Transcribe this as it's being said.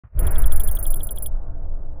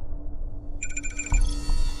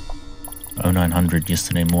0900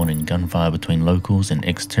 yesterday morning, gunfire between locals and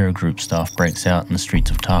ex-terror group staff breaks out in the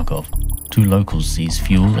streets of Tarkov. Two locals seize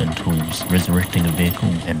fuel and tools, resurrecting a vehicle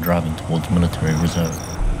and driving towards military reserve.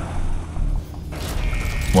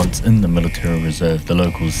 Once in the military reserve, the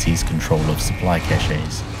locals seize control of supply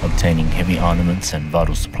caches, obtaining heavy armaments and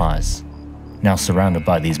vital supplies. Now surrounded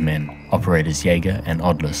by these men, operators Jaeger and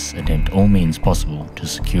Oddless attempt all means possible to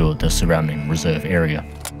secure the surrounding reserve area.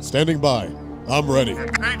 Standing by. I'm ready.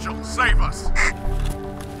 Angel, save us!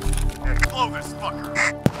 Blow this fucker!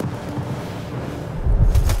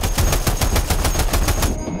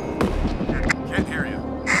 Can't hear you.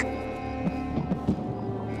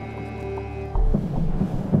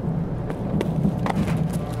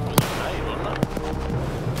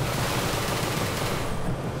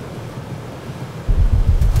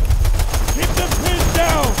 Keep the pin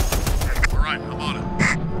down! Alright, I'm on it.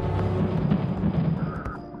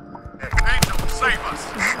 Angel, save us!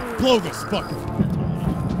 Blow this fucker!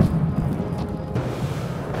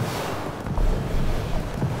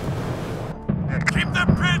 Keep the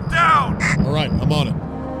pin down! Alright, I'm on it.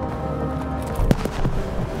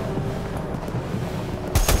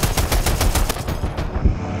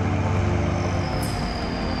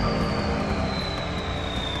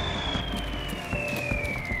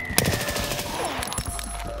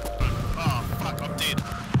 Oh, fuck, I'm dead.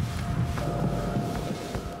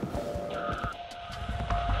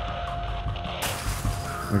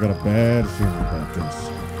 I got a bad feeling about this.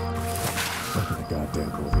 Look at the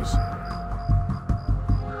goddamn movies.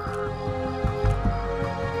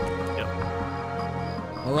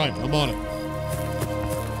 All right, I'm on it.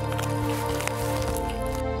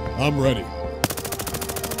 I'm ready.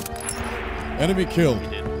 Enemy killed.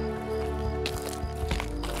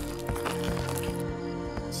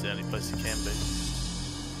 It's the only place it can be.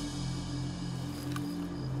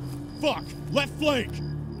 Fuck! Left flank!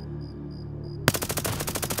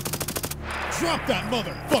 Drop that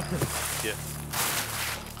motherfucker! Yeah.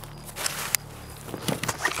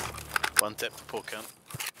 One tap for poor cunt.